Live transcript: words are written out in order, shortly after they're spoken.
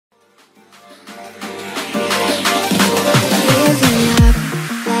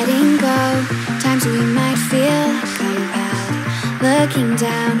looking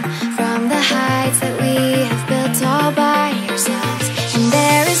down from the heights that we have built all by ourselves. And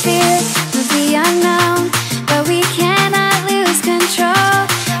there is fear of the unknown, but we cannot lose control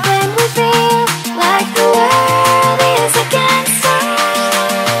when we feel like the world is against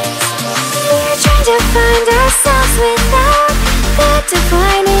us. We're trying to find ourselves without the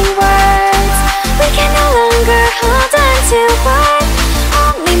defining words. We can no longer hold on to what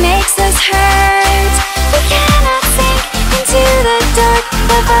only makes us hurt. We cannot sink into the dark,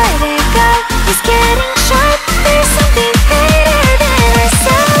 the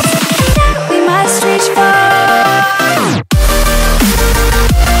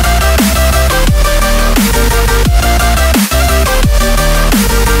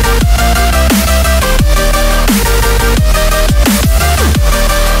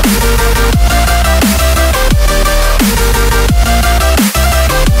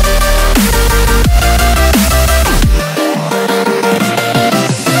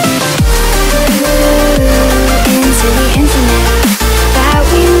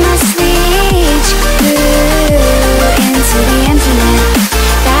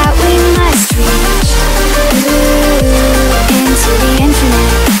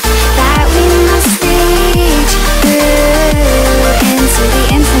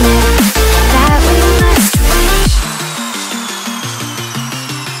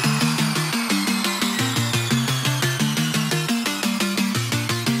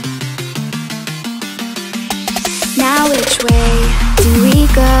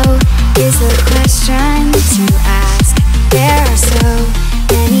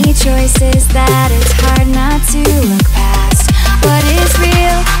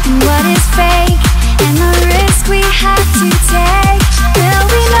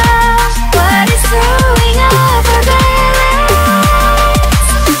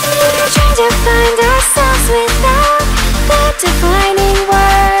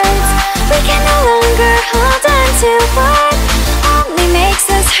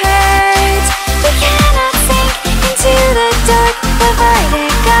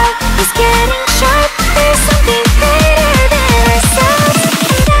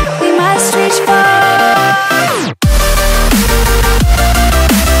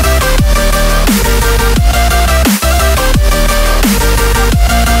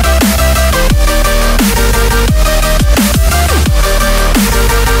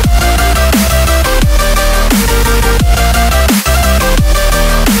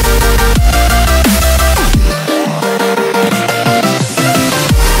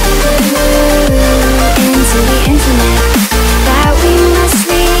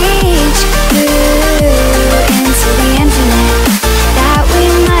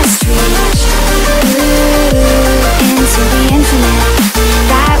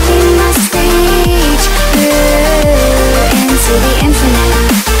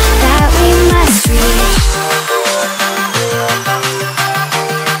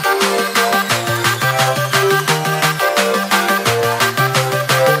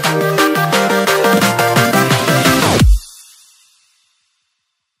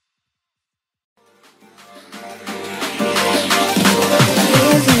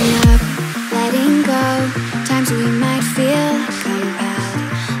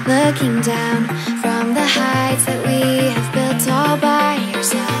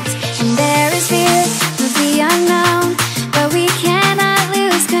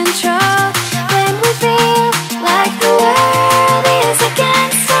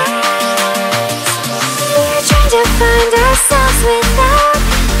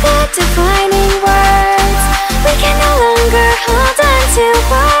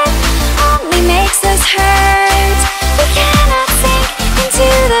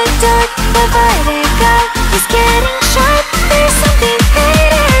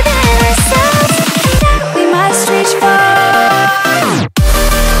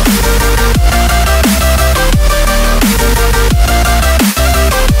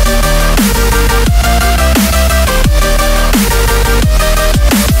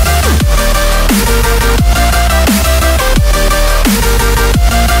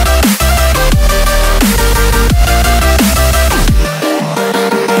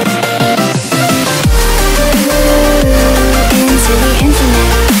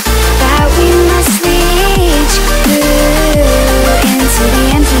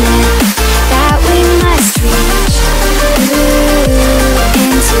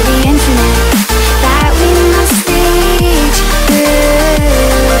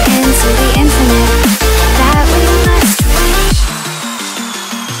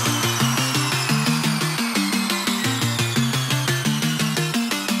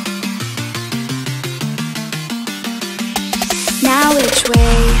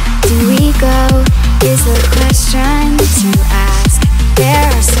go is the question to ask. There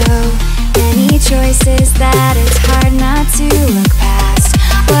are so many choices that it's hard not to look past.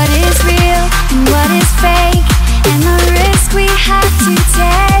 What is real and what is fake, and the risk we have to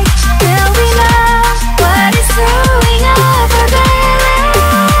take. Will we know what is throwing off our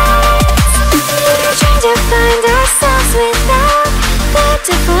balance? We're trying to find ourselves without the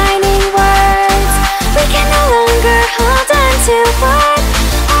defining words. We can no longer hold on to what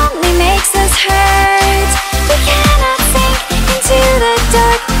only makes us hurt. We cannot sink into the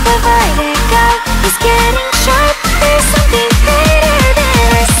dark. The vertigo is getting sharp. There's something greater than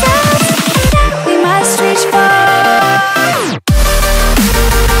ourselves that we must reach for.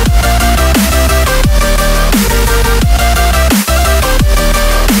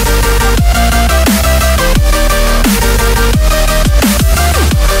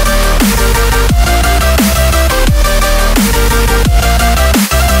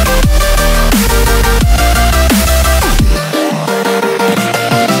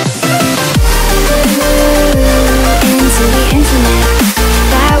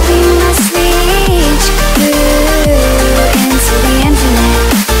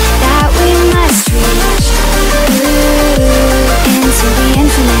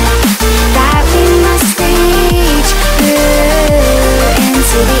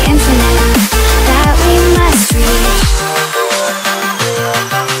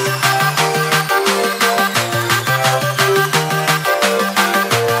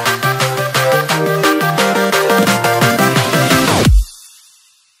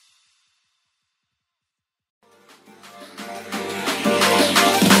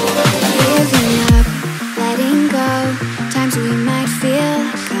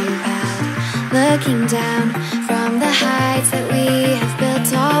 Looking down from the heights that we have built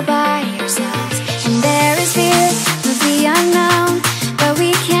all by ourselves. And there is fear of the unknown, but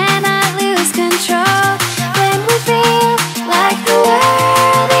we cannot lose control when we feel like the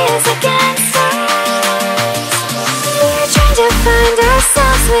world is against us. We're trying to find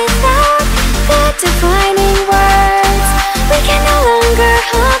ourselves without the defining words. We can no longer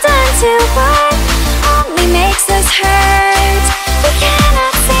hold on to what only makes us hurt. We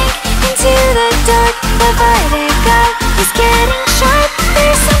cannot sink into the dark. The vertigo is getting sharp.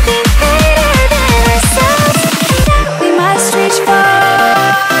 There's something greater than ourselves that we must reach for.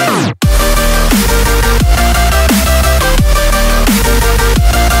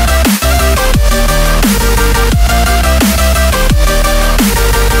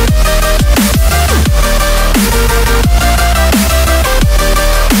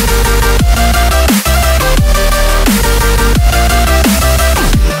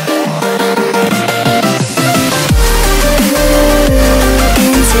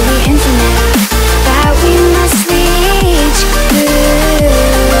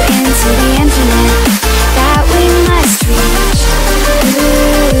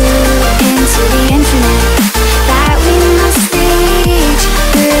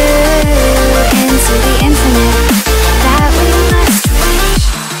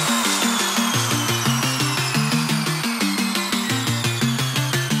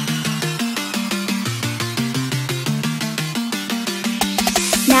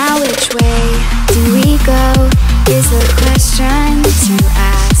 Now which way do we go is the question to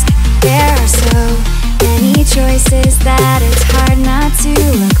ask. There are so many choices that it's hard not to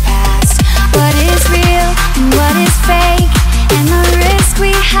look past. What is real and what is fake, and the risk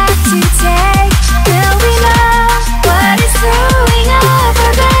we have to take. Will we know what is throwing off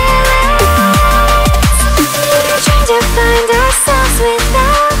our balance? We're trying to find ourselves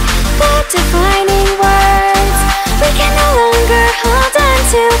without the defining words. We can no longer hold on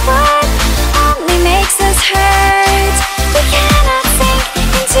to what only makes us hurt. We cannot sink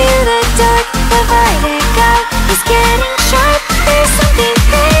into the dark. The vertigo is getting sharp. There's something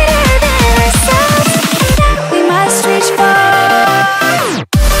greater than ourselves that we must reach for.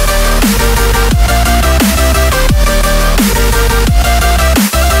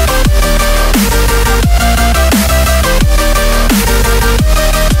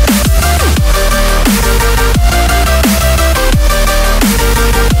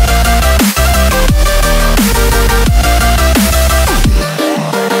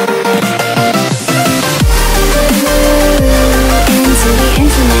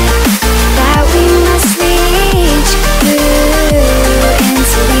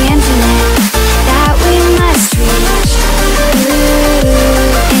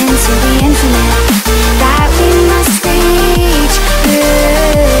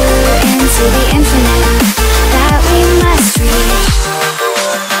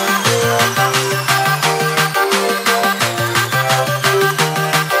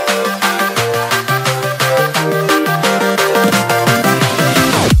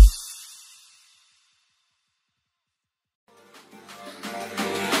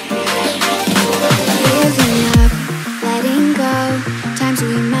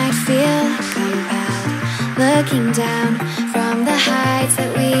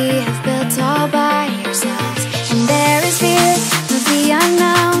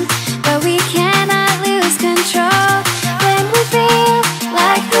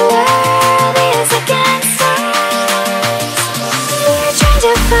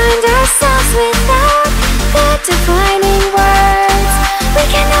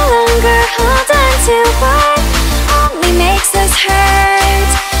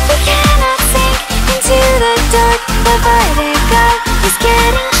 hurt. We cannot sink into the dark. The vertigo is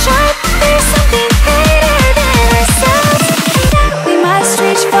getting sharp. There's something greater than ourselves that we must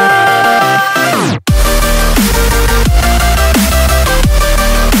reach for.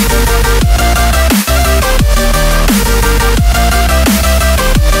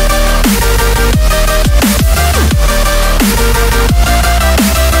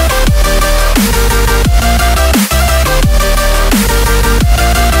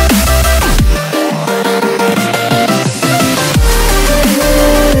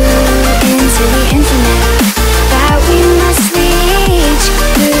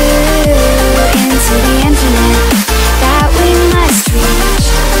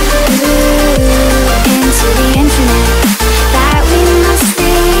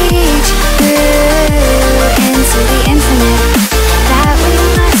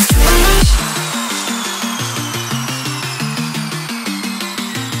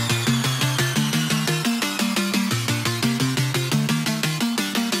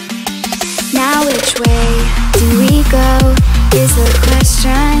 Now which way do we go is the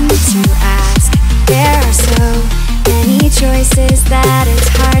question to ask. There are so many choices that it's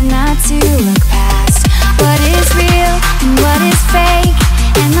hard not to look past. What is real and what is fake,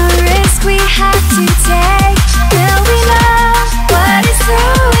 and the risk we have to take. Will we know what is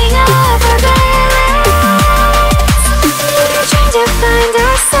throwing off our balance? We're trying to find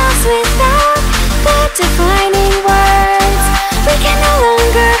ourselves without the defining words. We can no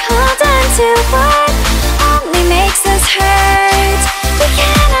longer hold on to what only makes us hurt. We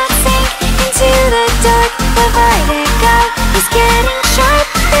cannot sink into the dark. The vertigo is getting sharp.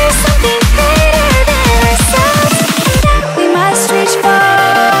 There's something greater than ourselves that we must reach for.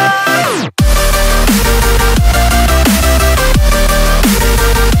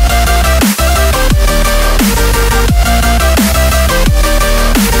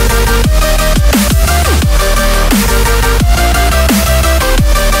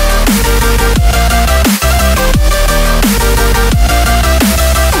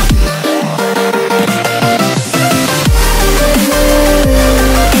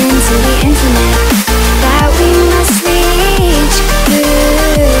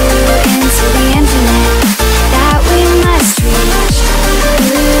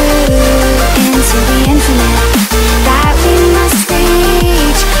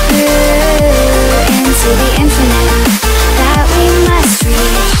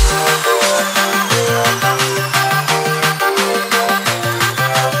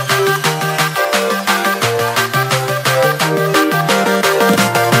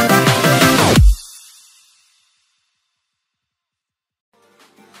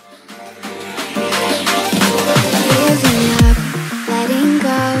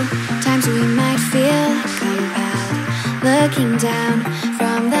 Looking down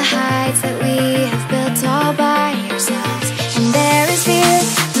from the heights that we have built all by ourselves. And there is fear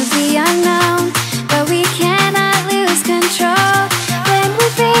of the unknown, but we cannot lose control when we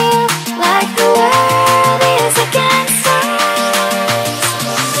feel like the world is against us.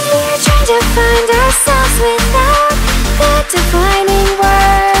 We're trying to find ourselves without the defining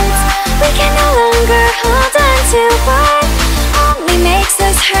words. We can no longer hold on to what only makes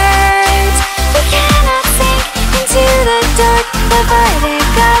us hurt. We cannot sink into the dark. The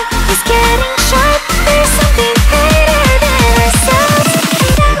vertigo is getting sharp. There's something greater than ourselves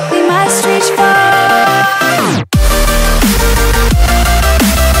that we must reach for.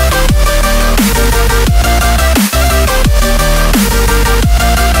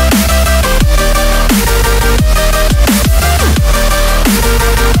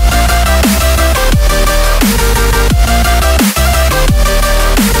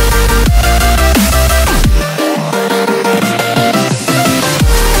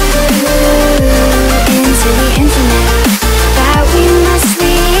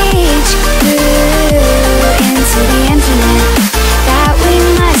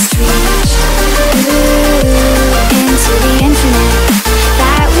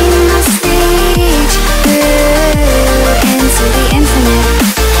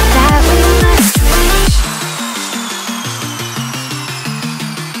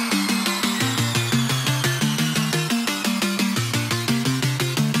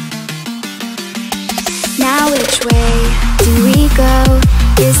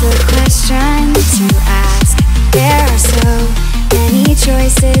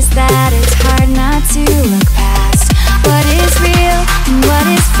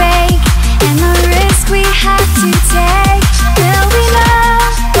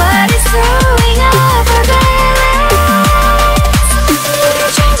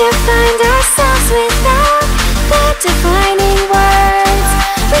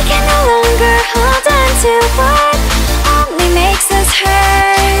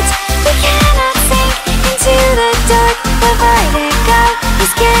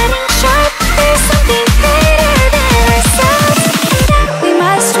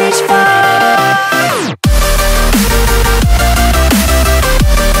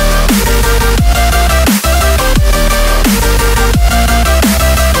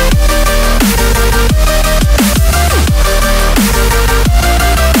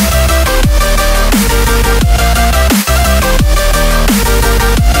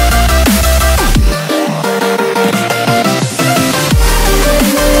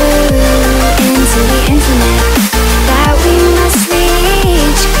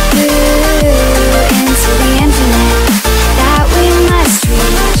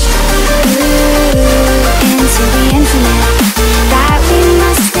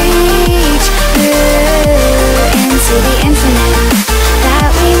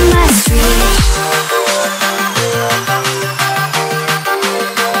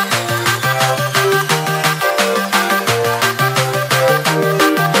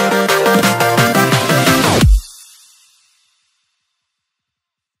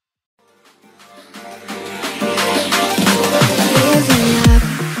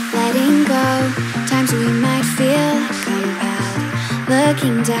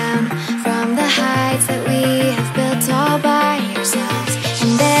 looking down from the heights that we have built all by ourselves.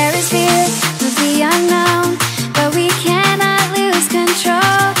 And there is fear of the unknown, but we cannot lose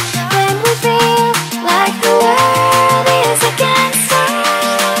control when we feel like the world is against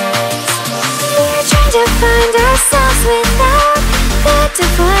us. We're trying to find ourselves without the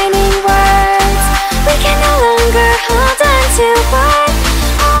defining words. We can no longer hold on to what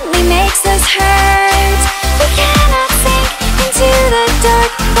only makes us hurt. We cannot sink into the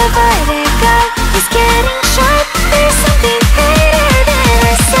dark. The vertigo is getting sharp. There's something greater than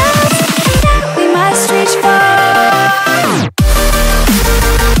ourselves that we must reach for.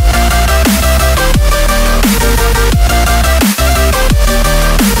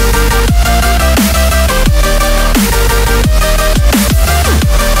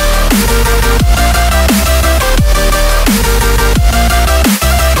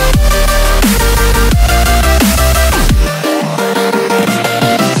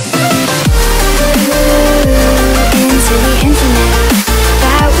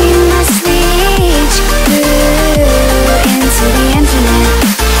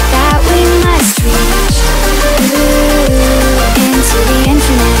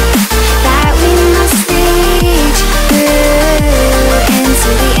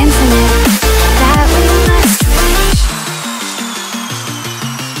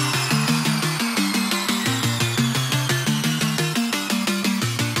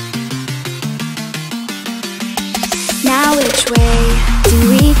 Now which way do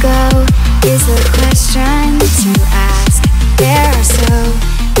we go is the question to ask. There are so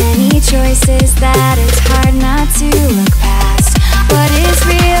many choices that it's hard not to look past. What is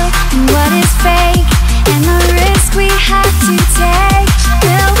real and what is fake, and the risk we have to take.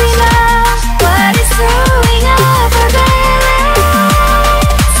 Will we know what is throwing off our balance?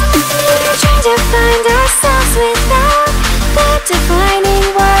 We're trying to find ourselves without the defining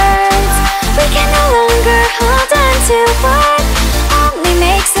words. We can no longer hold on to what only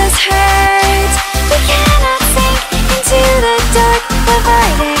makes us hurt. We cannot sink into the dark. The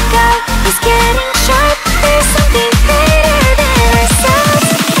vertigo is getting sharp. There's something greater than ourselves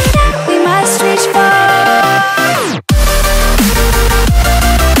that we must reach for.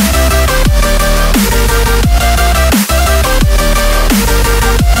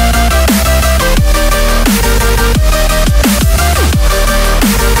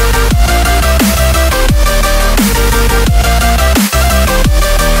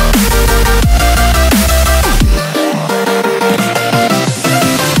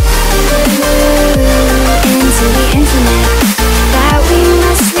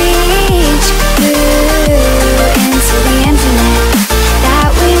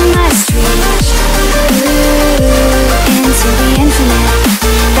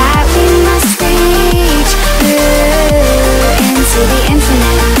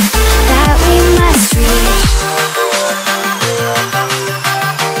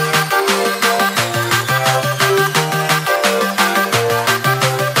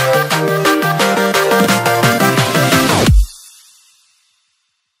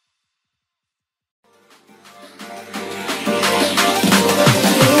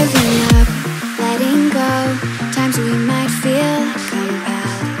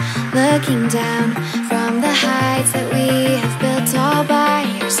 Looking down from the heights that we have built all by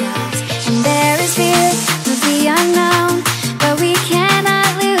ourselves. And there is fear of the unknown, but we cannot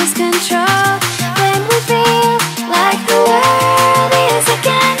lose control when we feel like the world is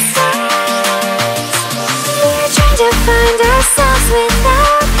against us. We're trying to find ourselves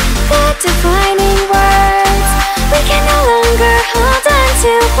without the defining words. We can no longer hold on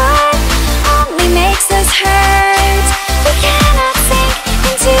to what only makes us hurt. We cannot sink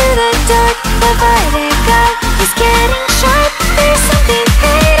into the dark. The vertigo is getting sharp.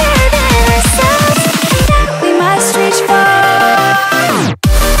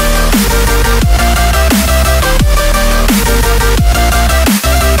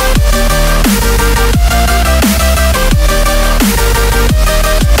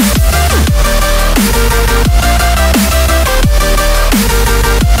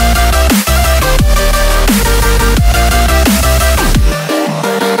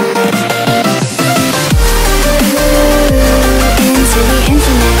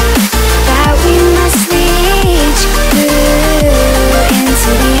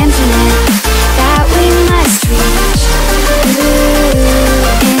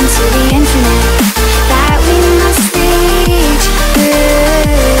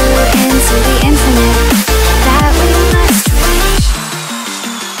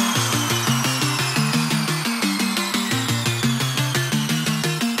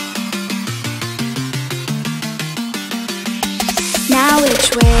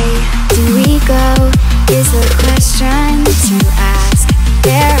 go is the question to ask.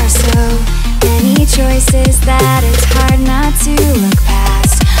 There are so many choices that it's hard not to look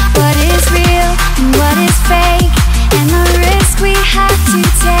past. What is real and what is fake, and the risk we have to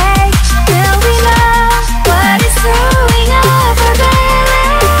take. Will we know what is throwing off our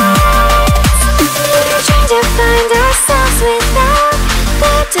balance? We're trying to find ourselves without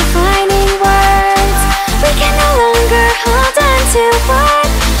the defining words. We can no longer hold on to what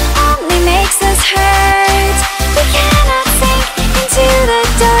only makes us hurt. We cannot sink into the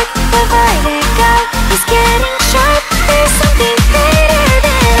dark. The vertigo is getting sharp. There's something greater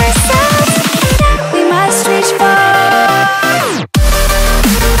than ourselves that we must reach for.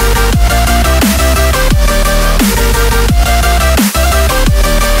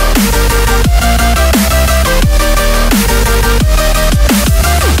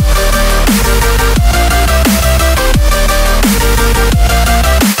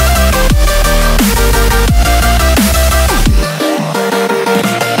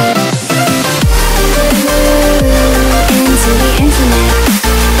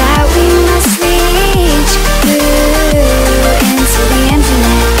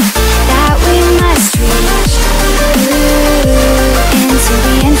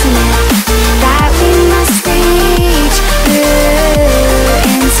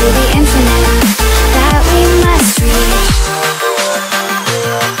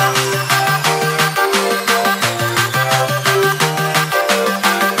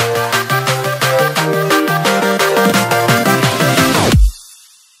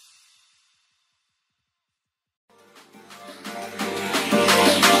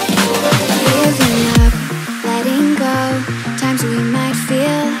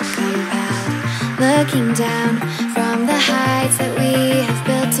 Looking down from the heights that we have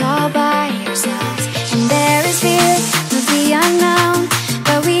built all by ourselves. And there is fear of the unknown,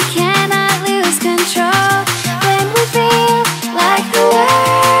 but we cannot lose control when we feel like the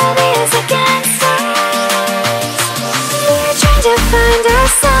world is against us. We're trying to find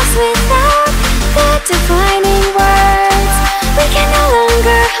ourselves without the defining words. We can no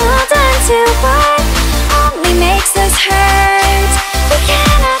longer hold on to what only makes us hurt. We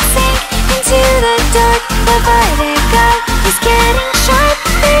cannot sink into the dark. The vertigo is getting sharp.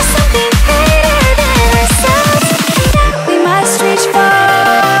 There's something greater than ourselves that we must reach for.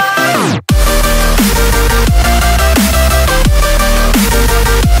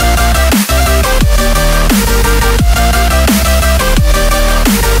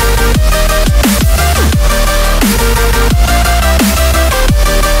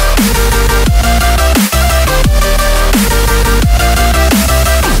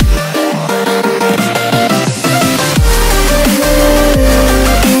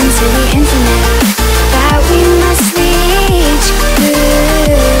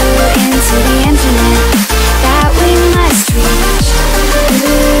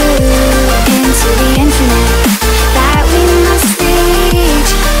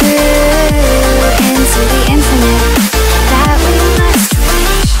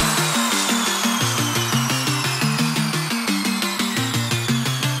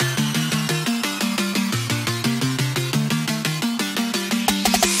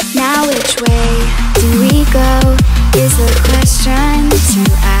 Now which way do we go is the question to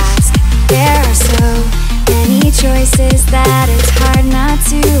ask. There are so many choices that it's hard not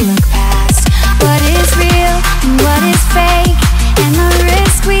to look past. What is real and what is fake, and the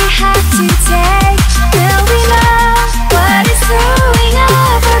risk we have to take. Will we know what is throwing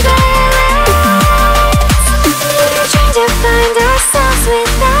off our balance? We're trying to find ourselves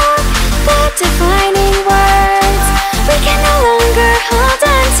without the defining words. We can no longer hold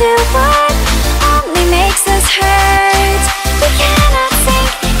on to what only makes us hurt. We cannot sink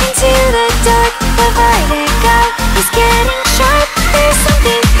into the dark. The vertigo is getting sharp. There's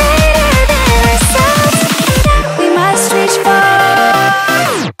something greater than ourselves that we must reach for.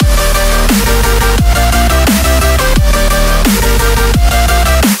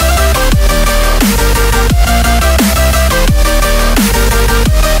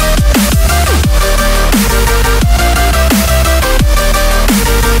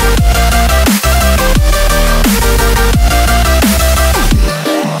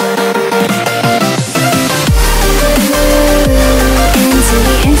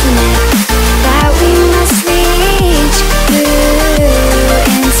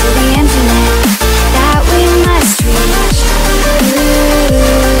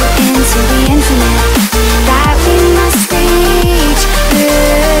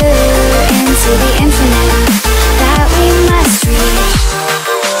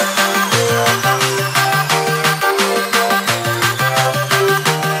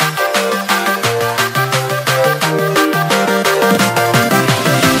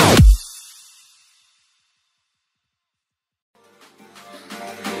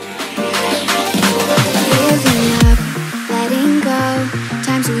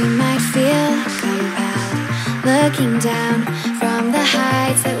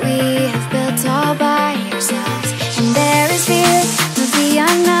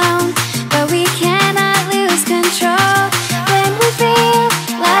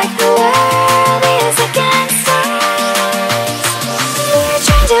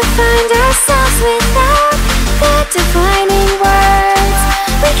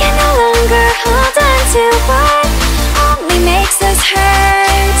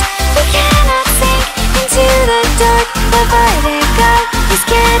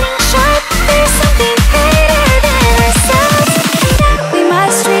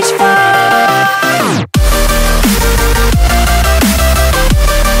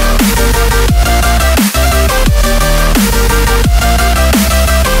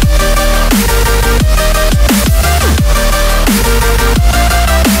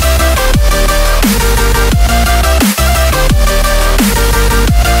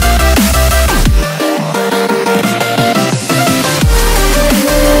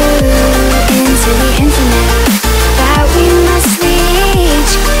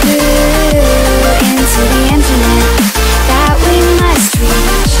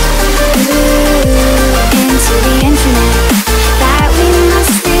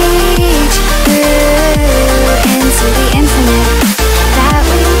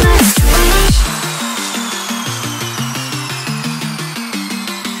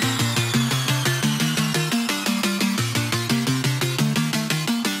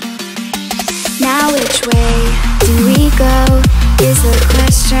 is the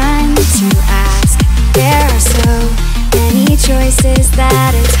question to ask. There are so many choices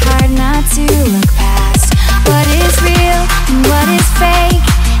that it's hard not to look past. What is real and what is fake,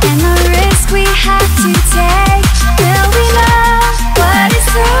 and the risk we have to take. Will we know what is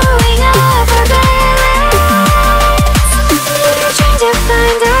throwing off our balance? We're trying to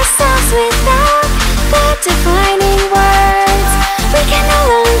find ourselves without the defining words. We can no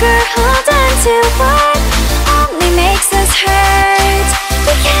longer hold on to what only makes us hurt.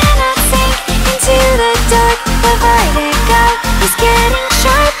 We cannot sink into the dark. The vertigo is getting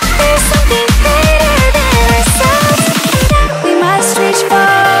sharp. There's something greater than ourselves that we must reach for.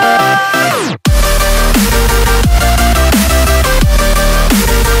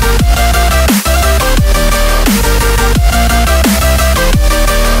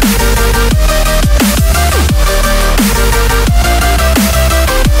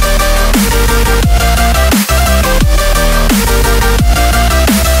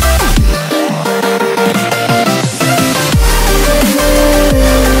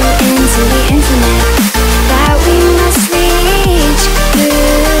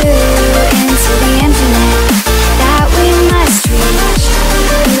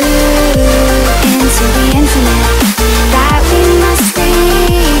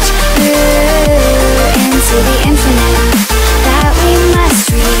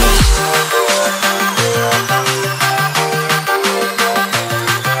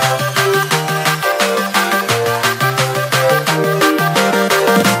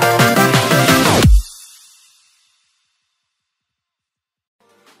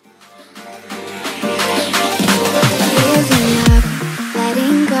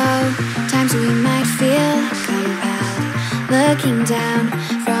 Looking down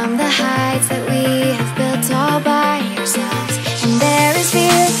from the heights that we have built all by ourselves. And there is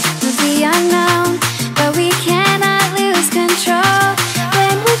fear of the unknown, but we cannot lose control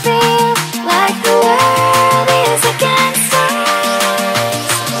when we feel like the world is against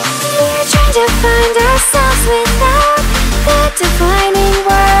us. We're trying to find ourselves without the defining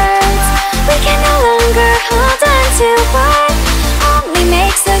words. We can no longer hold on to what only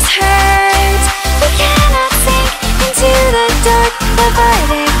makes us hurt. We cannot sink into the dark. The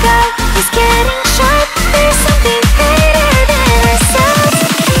vertigo is getting sharp. There's something greater than ourselves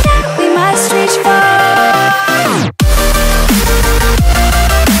that we must reach for.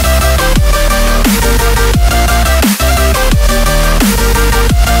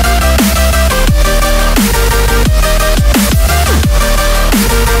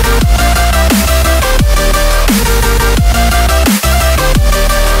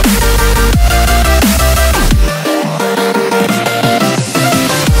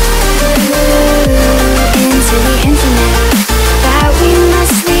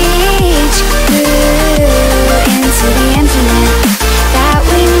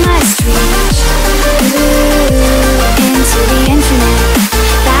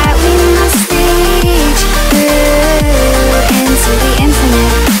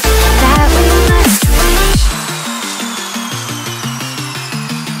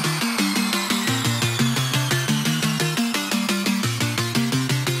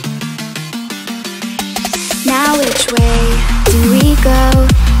 Now which way do we go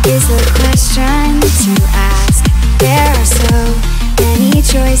is the question to ask. There are so many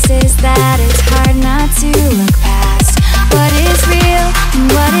choices that it's hard not to look past. What is real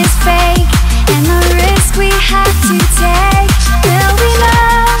and what is fake, and the risk we have to take. Will we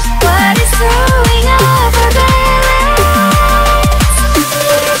know what is throwing off our balance?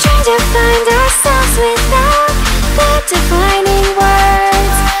 We're trying to find ourselves without the defining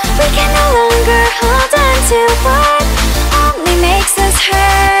words. We can no longer hold on to what only makes us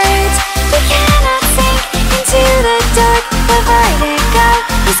hurt. We cannot sink into the dark. The vertigo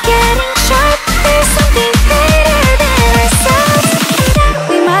is getting sharp. There's something greater than ourselves that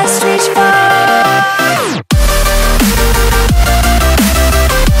we must reach for.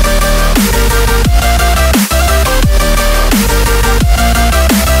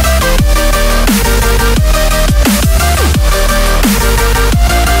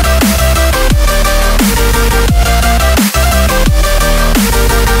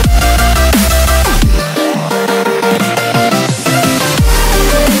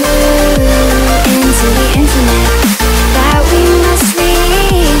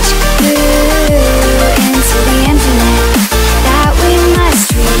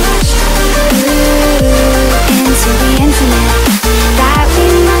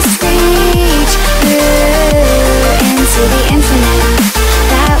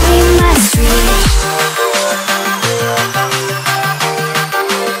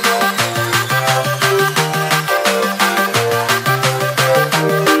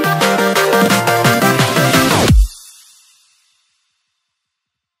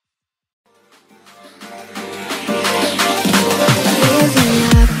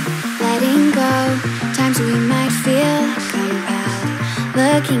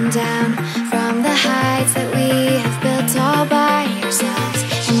 looking down from the heights that we have built all by ourselves.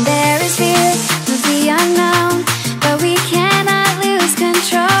 And there is fear of the unknown, but we cannot lose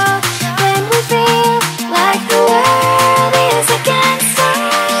control when we feel like the world is against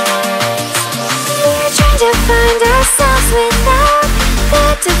us. We're trying to find ourselves without the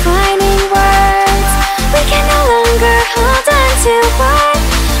defining words. We can no longer hold on to what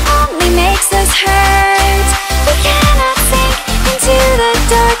only makes us hurt. We cannot sink into the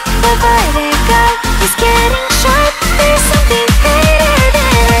dark. The vertigo is getting sharp. There's something greater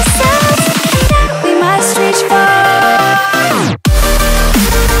than ourselves that we must reach for.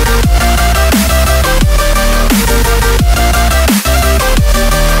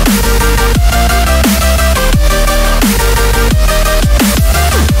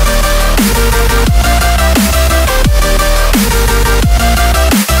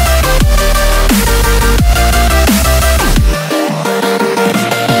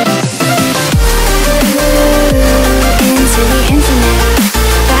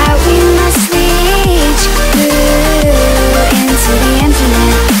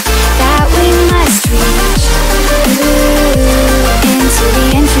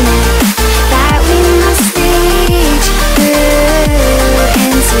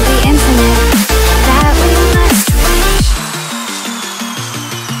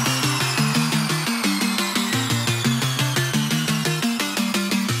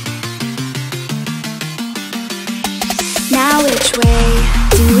 Now which way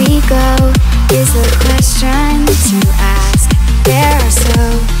do we go is the question to ask. There are so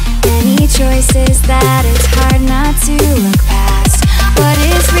many choices that it's hard not to look past. What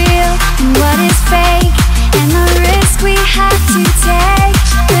is real and what is fake, and the risk we have to take.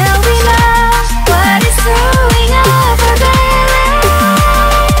 Will we know what is throwing off our balance?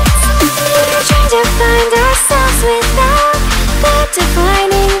 We're trying to find ourselves without the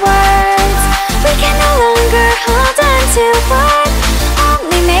defining words. We can no longer hold on to what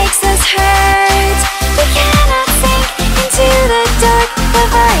only makes us hurt. We cannot sink into the dark. The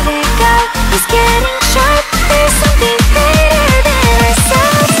vertigo is getting sharp. There's something greater than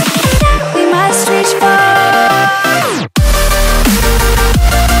ourselves that we must reach for.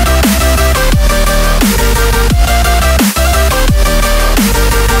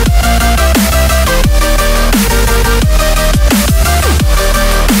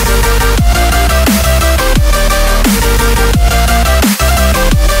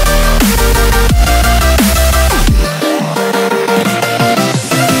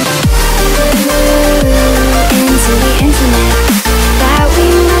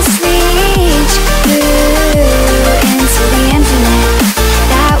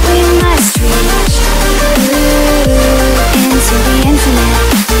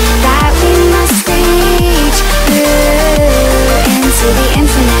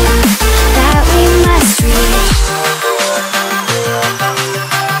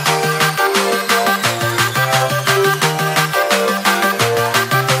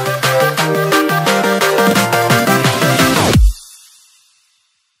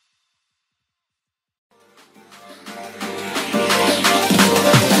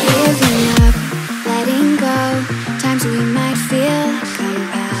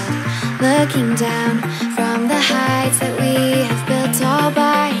 Looking down from the heights that we have built all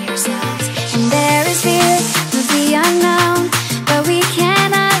by ourselves. And there is fear of the unknown, but we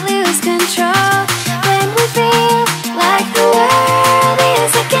cannot lose control when we feel like the world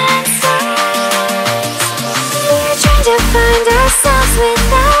is against us. We're trying to find ourselves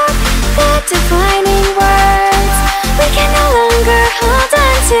without the defining words. We can no longer hold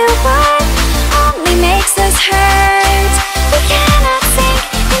on to what only makes us hurt. We cannot sink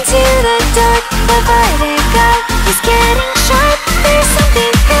into the dark. The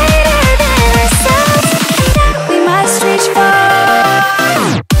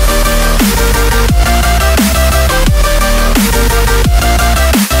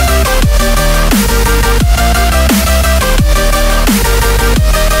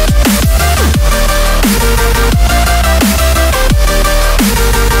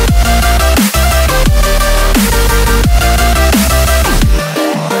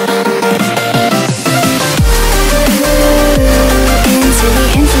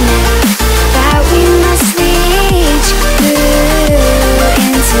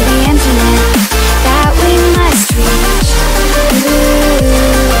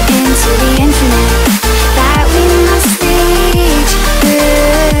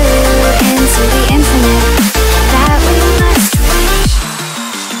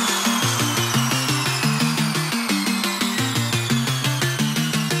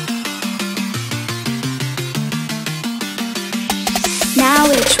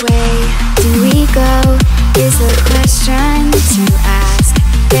way do we go is the question to ask.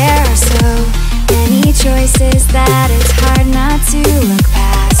 There are so many choices that it's hard not to look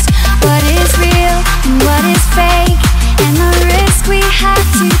past. What is real and what is fake, and the risk we have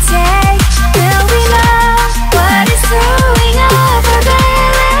to take. Will we know what is throwing up our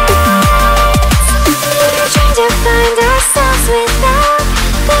balance? We're trying to find ourselves without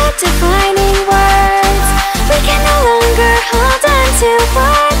the defining words. We can no longer hold on to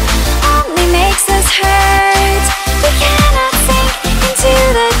what only makes us hurt. We cannot sink into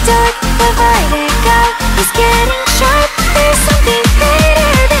the dark. The vertigo is getting sharp. There's something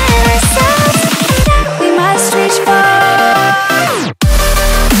greater than ourselves that we must reach for.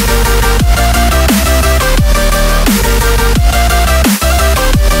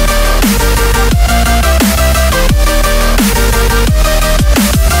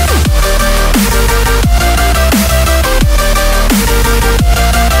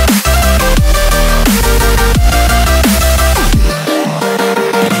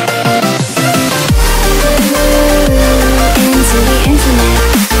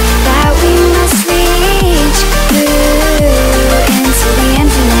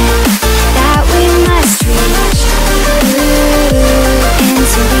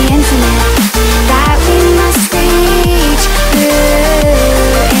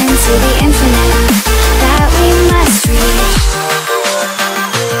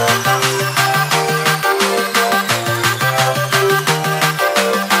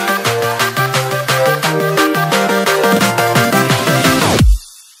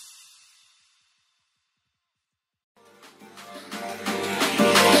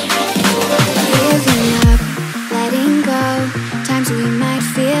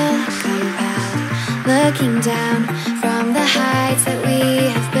 Looking down from the heights that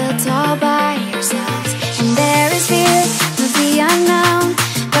we have built all by ourselves. And there is fear of the unknown,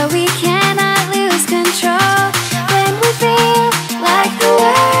 but we cannot lose control when we feel like the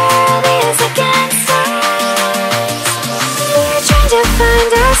world is against us. We're trying to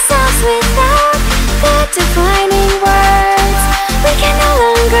find ourselves without the defining words. We can no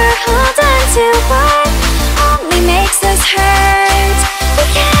longer hold on to what only makes us hurt. We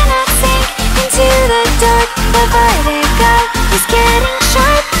cannot sink into the dark. The vertigo is getting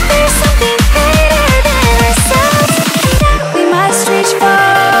sharp. There's something greater than ourselves that we must reach for.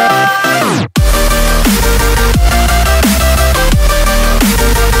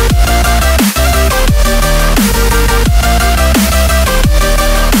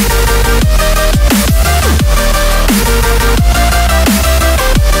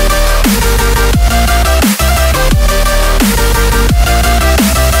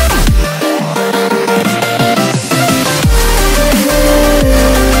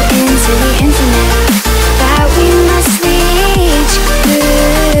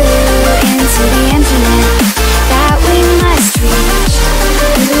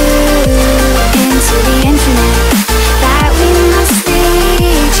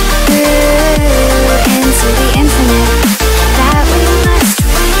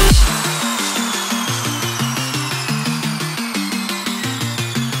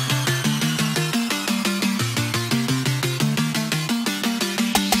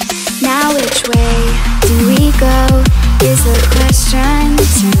 Now which way do we go is the question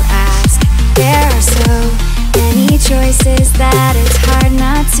to ask. There are so many choices that it's hard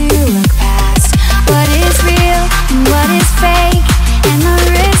not to look past. What is real and what is fake, and the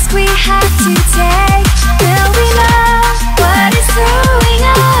risk we have to take. Will we know what is throwing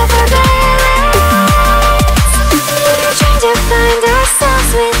up our balance? We're trying to find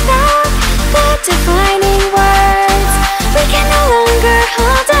ourselves without the defining words. We can no longer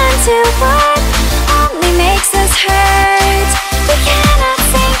hold on to what only makes us hurt. We cannot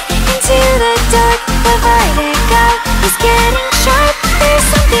sink into the dark. The vertigo is getting sharp. There's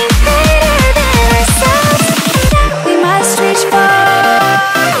something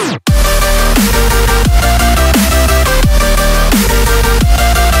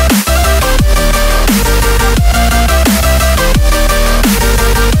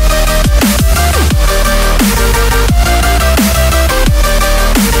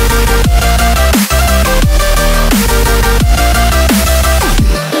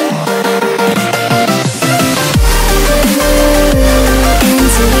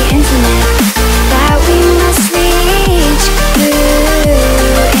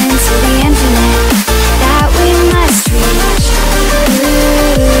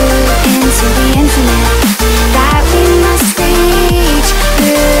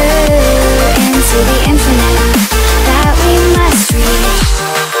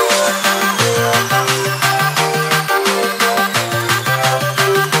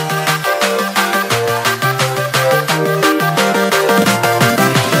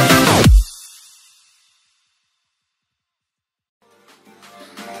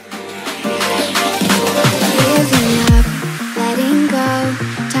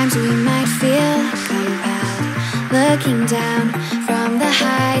looking down from the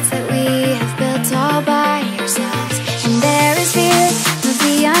heights that we have built all by ourselves. And there is fear of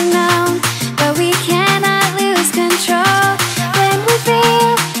the unknown, but we cannot lose control when we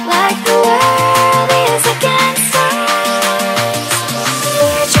feel like the world is against us.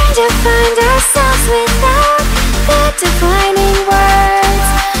 We're trying to find ourselves without the defining words.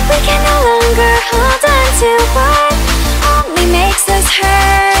 We can no longer hold on to what only makes us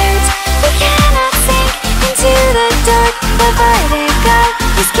hurt. We cannot sink into the dark. The vertigo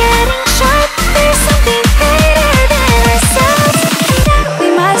is getting sharp. There's something greater than ourselves that we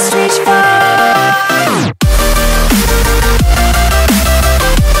must reach for.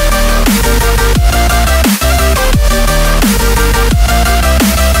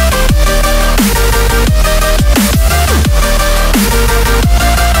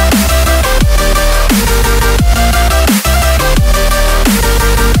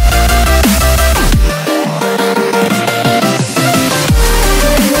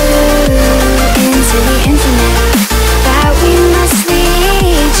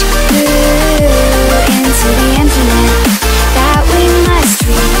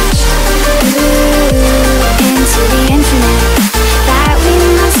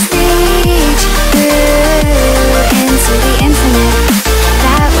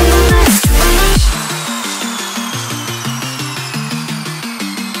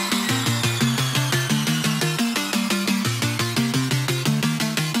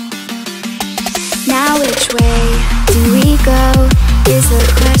 Now which way do we go is the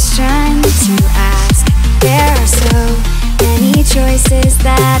question to ask. There are so many choices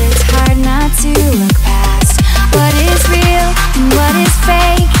that it's hard not to look past. What is real and what is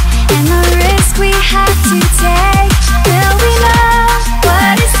fake, and the risk we have to take. Will we know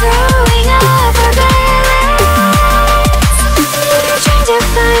what is throwing off our balance? We're trying to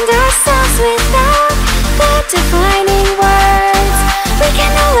find ourselves without the defining words. We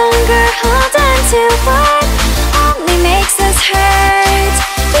can no longer hold on to what only makes us hurt.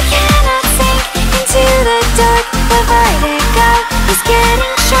 We cannot sink into the dark. The vertigo is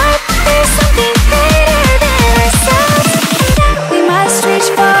getting sharp. There's something greater than ourselves that we must reach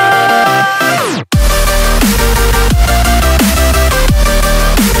for.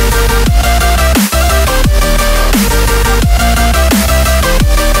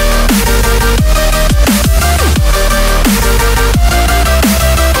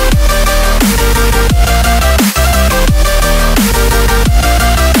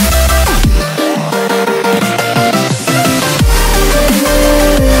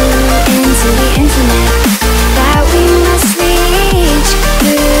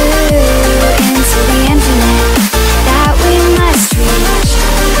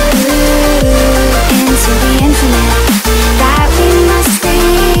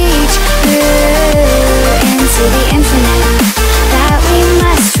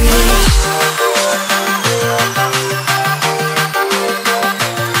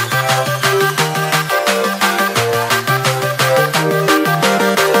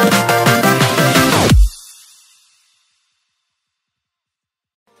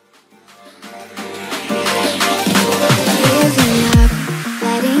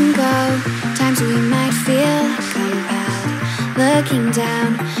 Looking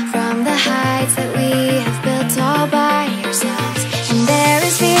down from the heights that we have built all by ourselves. And there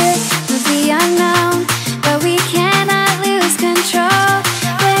is fear of the unknown, but we cannot lose control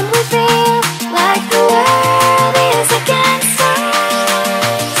when we feel like the world is against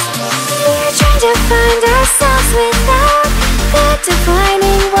us. We're trying to find ourselves without the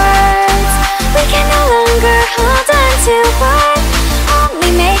defining words. We can no longer hold on to what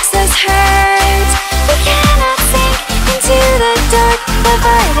only makes us hurt. We cannot sink into the dark. The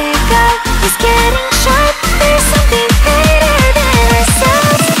vertigo is getting sharp. There's something greater than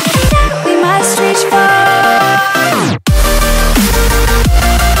ourselves that we must reach for.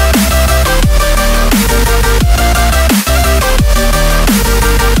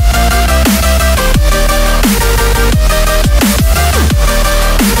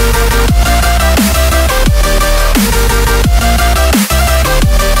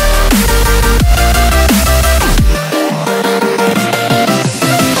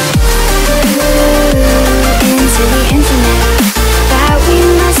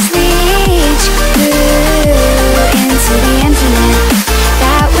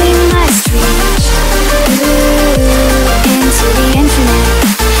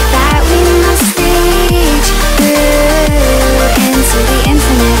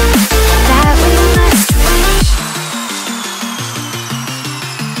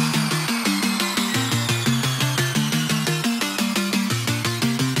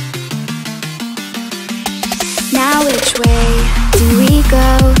 Now which way do we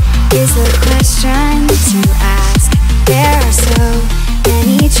go is the question to ask. There are so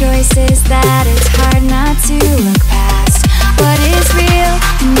many choices that it's hard not to look past. What is real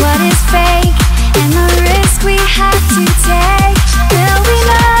and what is fake, and the risk we have to take. Will we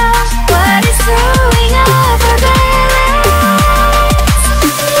know what is throwing off our balance?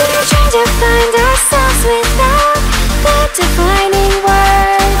 We're trying to find ourselves without the defining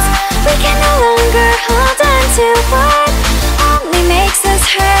words. We can no longer hold on to what